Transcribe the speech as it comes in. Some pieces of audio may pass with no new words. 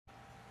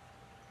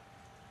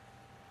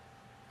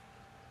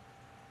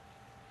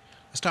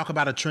Let's talk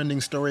about a trending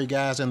story,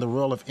 guys, in the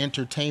world of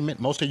entertainment.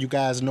 Most of you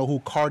guys know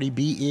who Cardi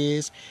B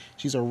is.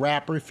 She's a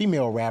rapper,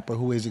 female rapper,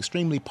 who is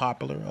extremely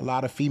popular. A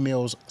lot of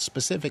females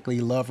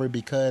specifically love her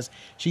because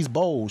she's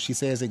bold. She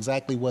says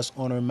exactly what's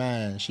on her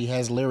mind. She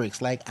has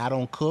lyrics like, I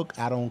don't cook,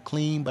 I don't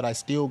clean, but I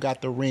still got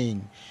the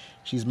ring.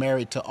 She's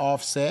married to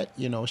Offset.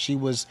 You know, she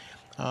was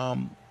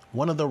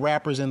one of the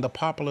rappers in the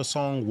popular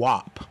song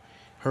WAP.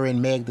 Her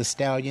and Meg the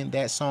Stallion,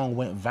 that song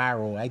went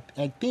viral.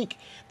 I think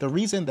the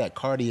reason that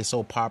Cardi is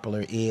so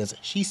popular is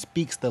she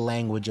speaks the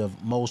language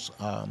of most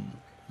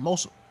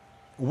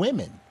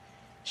women.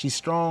 She's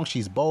strong,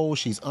 she's bold,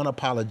 she's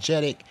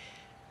unapologetic,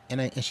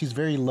 and she's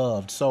very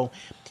loved. So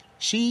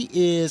she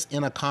is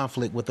in a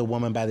conflict with a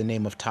woman by the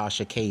name of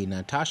Tasha K.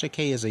 Now, Tasha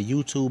K is a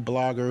YouTube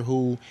blogger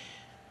who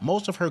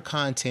most of her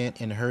content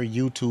and her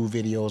YouTube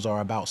videos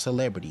are about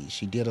celebrities.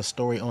 She did a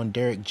story on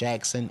Derek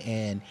Jackson,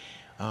 and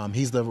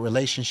he's the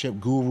relationship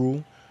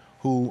guru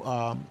who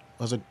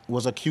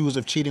was accused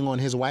of cheating on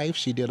his wife.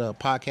 She did a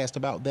podcast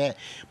about that.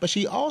 But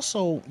she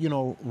also,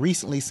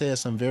 recently said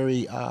some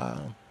very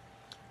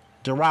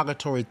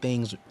derogatory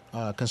things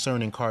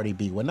concerning Cardi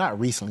B. Well, not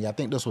recently. I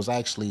think this was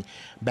actually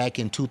back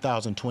in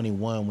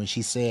 2021 when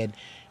she said,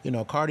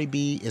 Cardi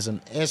B is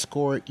an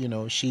escort.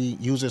 She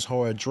uses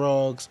hard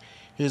drugs.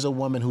 Here's a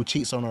woman who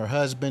cheats on her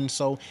husband.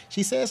 So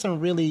she said some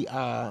really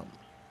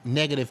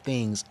negative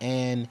things,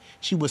 and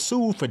she was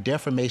sued for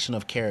defamation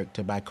of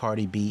character by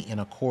Cardi B in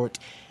a court,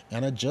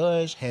 and a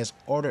judge has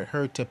ordered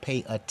her to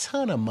pay a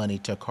ton of money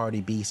to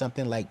Cardi B,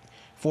 something like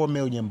 $4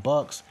 million.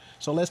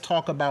 So let's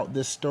talk about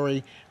this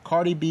story.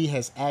 Cardi B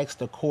has asked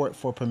the court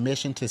for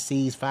permission to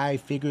seize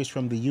 5 figures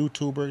from the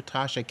YouTuber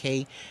Tasha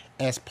K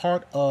as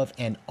part of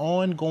an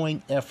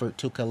ongoing effort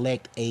to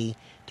collect a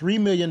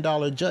 $3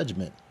 million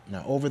judgment.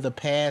 Now, over the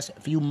past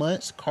few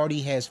months,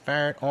 Cardi has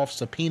fired off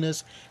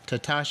subpoenas to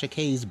Tasha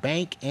K's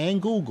bank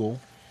and Google.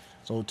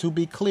 So to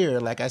be clear,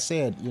 like I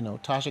said,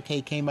 Tasha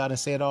K came out and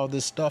said all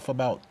this stuff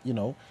about,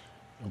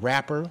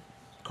 rapper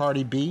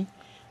Cardi B.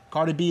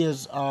 Cardi B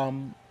is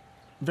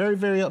very,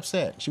 very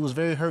upset. She was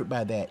very hurt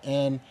by that.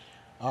 And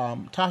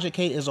Tasha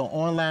K is an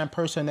online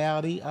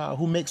personality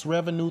who makes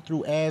revenue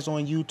through ads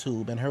on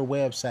YouTube and her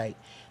website.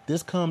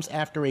 This comes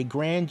after a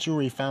grand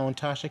jury found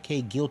Tasha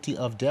K guilty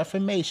of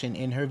defamation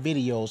in her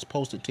videos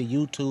posted to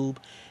YouTube.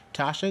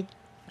 Tasha,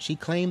 she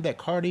claimed that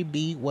Cardi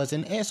B was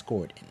an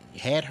escort,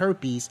 had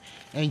herpes,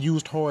 and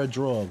used hard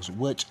drugs,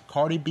 which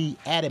Cardi B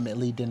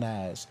adamantly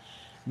denies.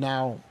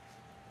 Now,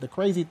 the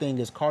crazy thing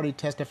is Cardi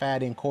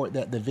testified in court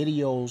that the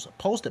videos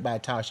posted by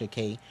Tasha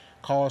K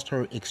caused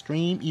her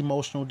extreme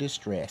emotional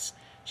distress.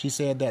 She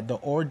said that the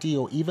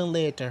ordeal even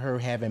led to her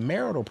having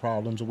marital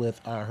problems with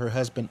her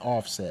husband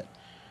Offset.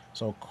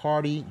 So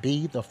Cardi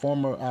B, the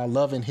former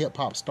Love and Hip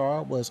Hop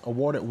star, was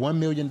awarded $1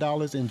 million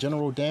in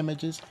general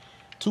damages,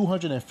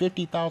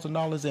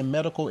 $250,000 in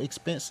medical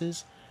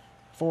expenses,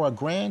 for a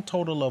grand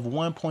total of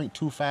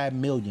 $1.25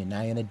 million.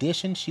 Now, in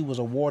addition, she was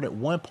awarded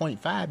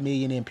 $1.5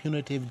 million in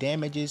punitive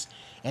damages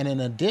and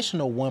an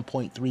additional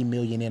 $1.3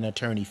 million in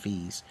attorney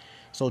fees.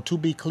 So to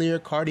be clear,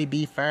 Cardi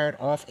B fired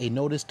off a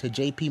notice to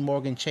JP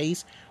Morgan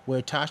Chase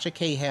where Tasha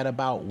K had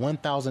about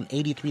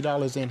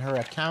 $1,083 in her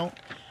account.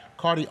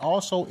 Cardi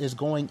also is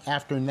going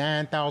after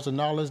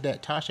 $9,000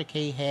 that Tasha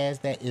K has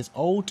that is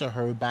owed to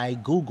her by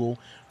Google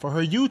for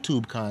her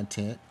YouTube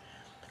content.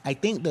 I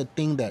think the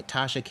thing that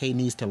Tasha K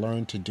needs to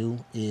learn to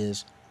do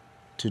is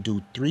to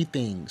do 3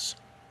 things.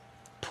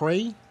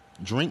 Pray,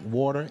 drink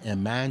water,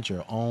 and mind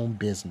your own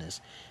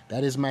business.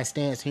 That is my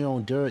stance here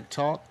on Derek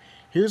Talk.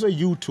 Here's a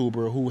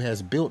YouTuber who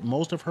has built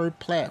most of her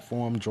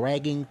platform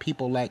dragging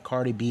people like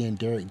Cardi B and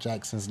Derek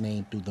Jackson's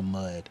name through the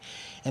mud.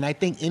 And I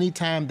think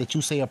anytime that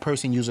you say a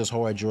person uses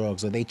hard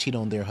drugs or they cheat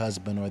on their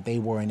husband or they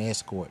were an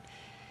escort,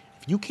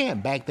 if you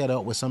can't back that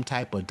up with some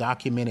type of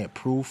documented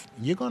proof,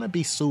 you're going to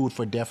be sued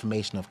for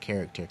defamation of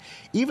character.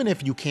 Even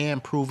if you can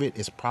prove it,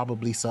 it's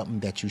probably something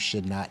that you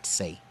should not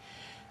say.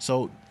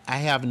 So I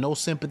have no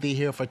sympathy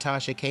here for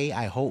Tasha K.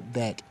 I hope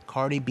that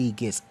Cardi B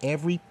gets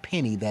every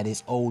penny that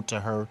is owed to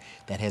her,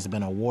 that has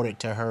been awarded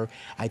to her.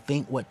 I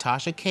think what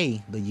Tasha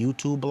K, the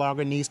YouTube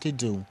blogger, needs to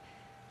do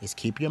is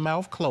keep your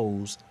mouth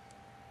closed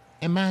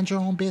and mind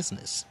your own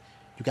business.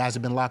 You guys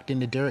have been locked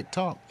into Derek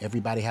Talk.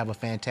 Everybody have a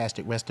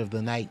fantastic rest of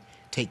the night.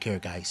 Take care,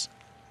 guys.